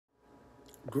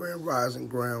Grand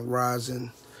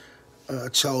Rising,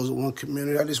 Chosen One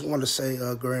community. I just want to say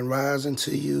Grand Rising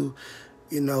to you.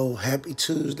 Happy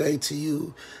Tuesday to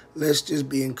you. Let's just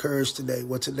be encouraged today.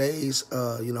 Well, today's,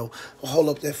 hold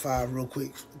up that 5 real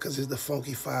quick because it's the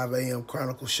Funky 5 a.m.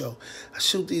 Chronicle show. I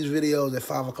shoot these videos at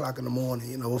 5 o'clock in the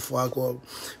morning, before I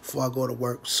go to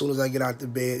work. As soon as I get out the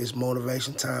bed, it's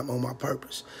motivation time on my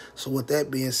purpose. So with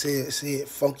that being said,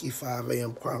 Funky 5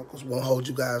 a.m. Chronicles. Won't hold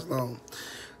you guys long.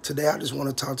 Today, I just want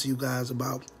to talk to you guys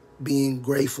about being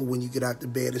grateful when you get out the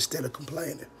bed instead of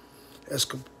complaining.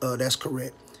 That's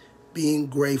correct. Being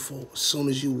grateful as soon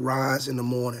as you rise in the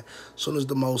morning, as soon as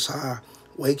the Most High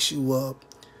wakes you up,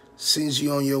 sends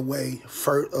you on your way,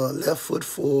 left foot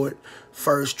forward,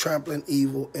 first trampling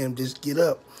evil, and just get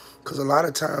up. Because a lot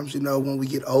of times, when we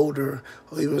get older,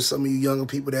 or even some of you younger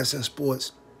people that's in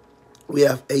sports, we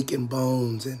have aching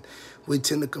bones and we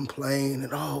tend to complain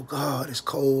and, oh, God, it's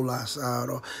cold outside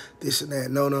or this and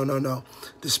that. No, no, no, no.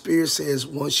 The Spirit says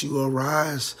once you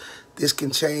arise, this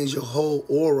can change your whole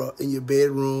aura in your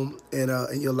bedroom and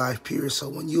in your life period. So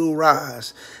when you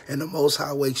arise and the Most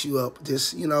High wakes you up,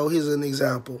 just, here's an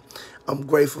example. I'm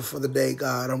grateful for the day,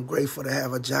 God. I'm grateful to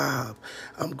have a job.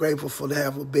 I'm grateful for to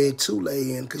have a bed to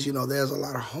lay in because, there's a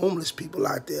lot of homeless people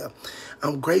out there.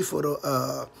 I'm grateful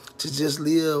to just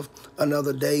live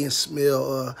another day and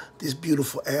smell this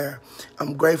beautiful air.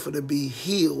 I'm grateful to be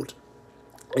healed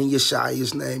in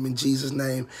Yeshua's name, in Jesus'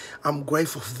 name. I'm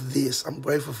grateful for this. I'm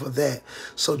grateful for that.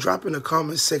 So drop in the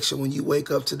comment section when you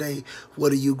wake up today,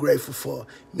 what are you grateful for?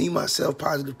 Me, myself,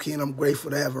 Positive Ken, I'm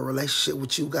grateful to have a relationship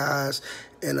with you guys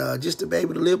and just to be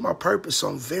able to live my purpose. So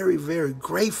I'm very, very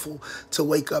grateful to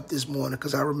wake up this morning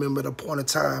because I remember the point of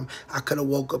time I could have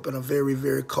woke up in a very,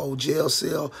 very cold jail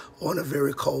cell or in a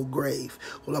very cold grave.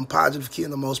 Well, I'm Positive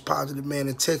Ken, the most positive man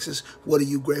in Texas. What are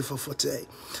you grateful for today?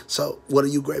 So what are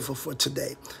you grateful for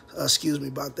today? Excuse me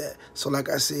about that. So like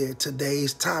I said,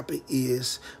 today's topic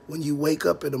is when you wake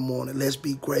up in the morning, let's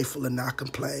be grateful and not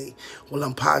complain. Well,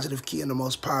 I'm Positive Ken, the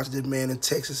most positive man in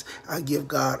Texas. I give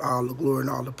God all the glory and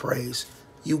all the praise.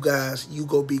 You guys, you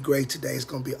go be great today. It's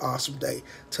going to be an awesome day.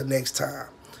 Till next time,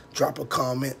 drop a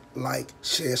comment, like,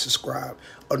 share, subscribe.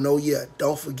 Or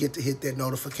don't forget to hit that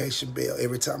notification bell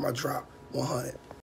every time I drop 100.